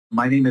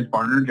My name is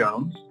Barner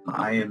Jones.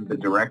 I am the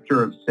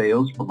Director of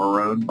Sales for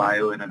Marrone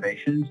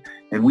Bioinnovations,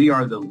 and we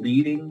are the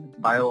leading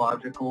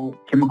biological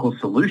chemical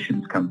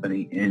solutions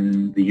company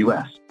in the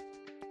U.S.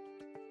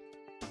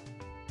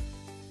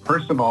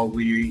 First of all,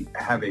 we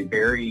have a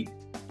very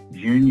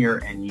junior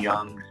and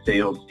young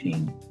sales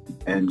team.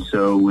 And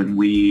so when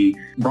we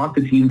brought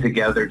the team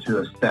together to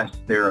assess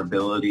their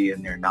ability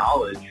and their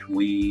knowledge,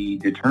 we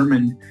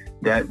determined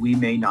that we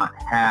may not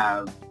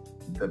have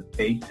the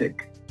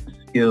basic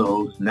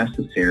skills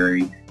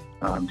necessary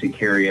to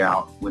carry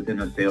out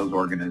within a sales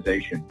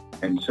organization.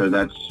 And so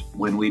that's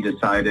when we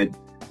decided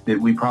that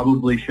we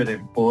probably should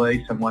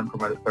employ someone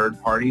from a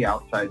third-party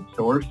outside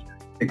source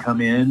to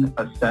come in,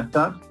 assess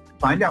us,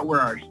 find out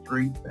where our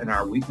strengths and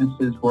our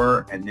weaknesses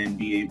were, and then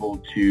be able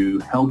to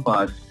help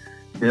us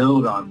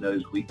build on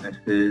those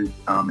weaknesses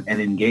and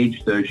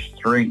engage those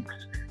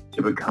strengths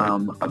to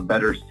become a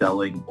better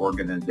selling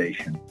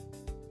organization.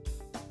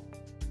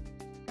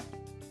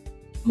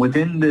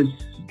 Within this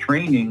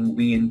training,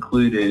 we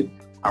included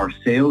our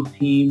sales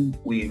team,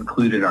 we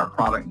included our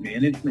product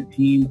management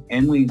team,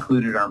 and we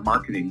included our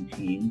marketing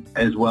team,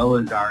 as well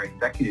as our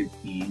executive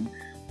team,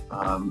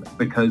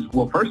 because,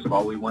 well, first of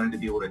all, we wanted to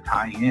be able to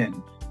tie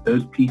in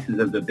those pieces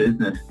of the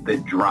business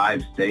that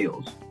drive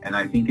sales. And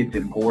I think it's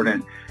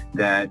important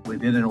that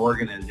within an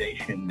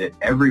organization that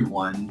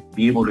everyone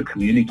be able to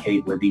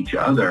communicate with each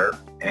other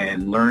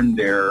and learn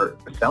their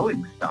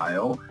selling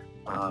style,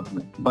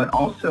 but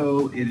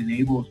also it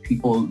enables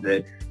people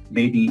that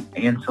maybe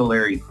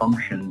ancillary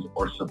functions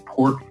or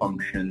support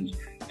functions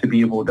to be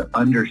able to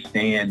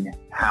understand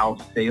how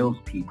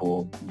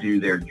salespeople do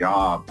their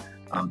job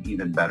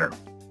even better.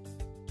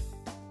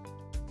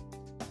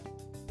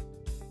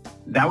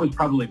 That was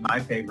probably my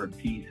favorite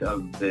piece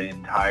of the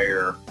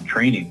entire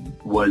training,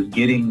 was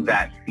getting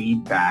that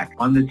feedback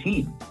on the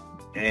team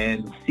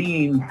and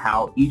seeing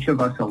how each of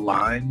us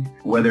aligned,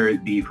 whether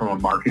it be from a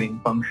marketing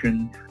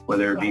function,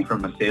 whether it be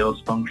from a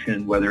sales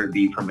function, whether it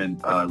be from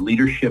a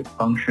leadership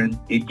function.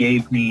 It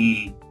gave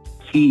me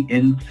key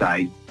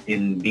insight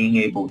in being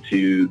able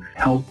to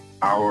help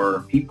our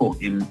people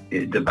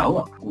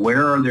develop.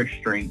 Where are their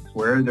strengths?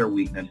 Where are their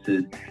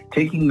weaknesses?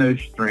 Taking those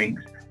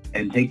strengths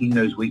and taking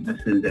those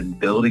weaknesses and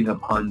building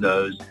upon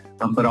those,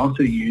 but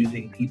also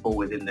using people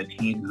within the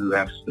team who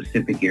have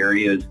specific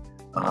areas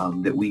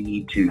that we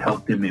need to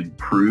help them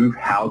improve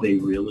how they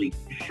really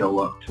show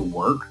up to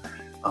work.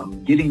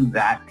 Getting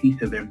that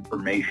piece of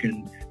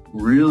information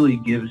really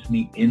gives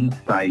me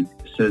insight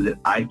so that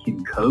I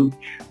can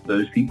coach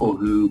those people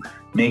who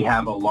may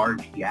have a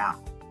large gap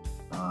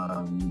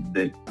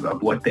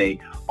of what they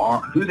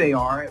are, who they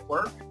are at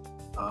work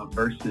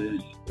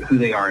versus who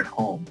they are at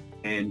home.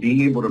 And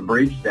being able to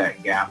bridge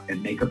that gap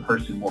and make a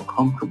person more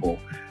comfortable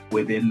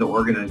within the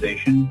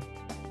organization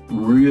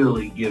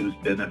really gives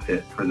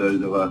benefit for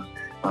those of us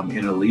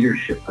in a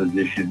leadership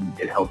position.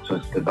 It helps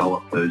us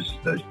develop those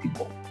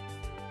people.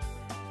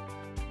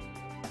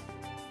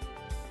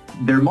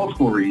 There are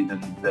multiple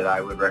reasons that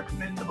I would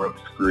recommend the Brooks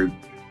Group.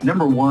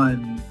 Number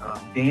one,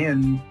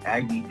 Dan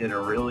Agnew did a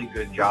really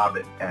good job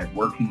at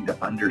working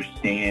to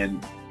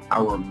understand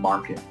our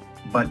market.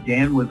 But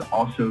Dan was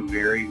also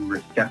very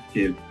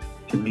receptive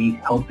to me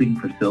helping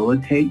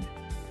facilitate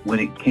when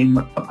it came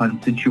upon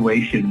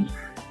situations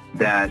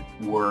that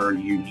were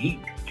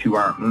unique to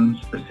our own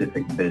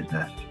specific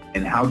business,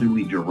 and how do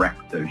we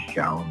direct those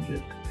challenges.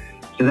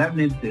 So that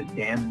meant that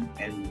Dan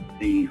and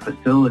the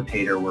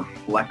facilitator were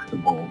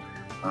flexible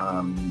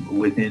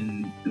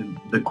within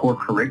the core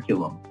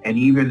curriculum, and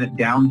even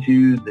down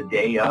to the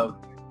day of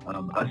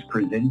us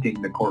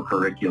presenting the core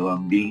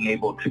curriculum, being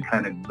able to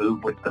kind of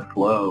move with the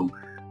flow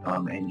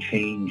and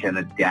change and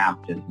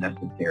adapt as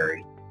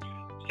necessary.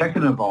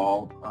 Second of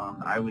all,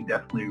 I would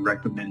definitely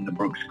recommend the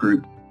Brooks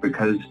Group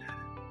because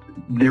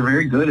they're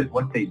very good at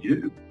what they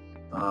do.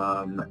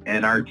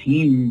 And our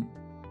team,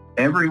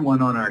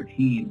 everyone on our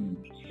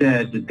team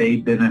said that they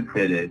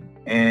benefited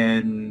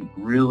and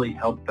really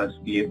helped us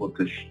be able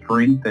to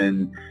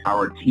strengthen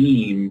our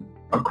team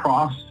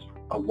across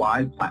a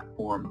wide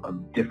platform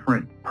of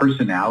different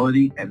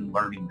personality and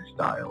learning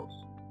styles.